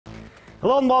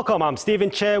Hello and welcome. I'm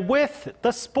Steven Choi with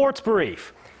the Sports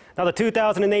Brief. Now, the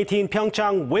 2018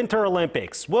 PyeongChang Winter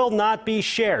Olympics will not be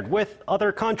shared with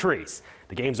other countries.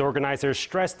 The Games organizers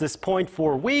stressed this point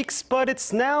for weeks, but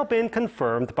it's now been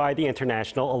confirmed by the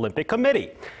International Olympic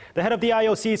Committee. The head of the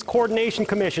IOC's Coordination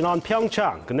Commission on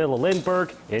PyeongChang, Gunilla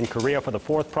Lindberg, in Korea for the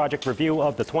fourth project review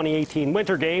of the 2018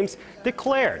 Winter Games,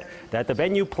 declared that the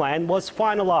venue plan was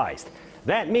finalized.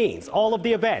 That means all of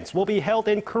the events will be held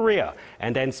in Korea,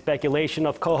 and then speculation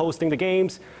of co-hosting the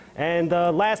Games. And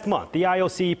last month, the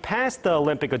IOC passed the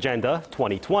Olympic Agenda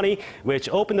 2020, which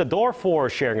opened the door for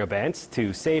sharing events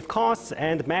to save costs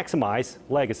and maximize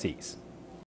legacies.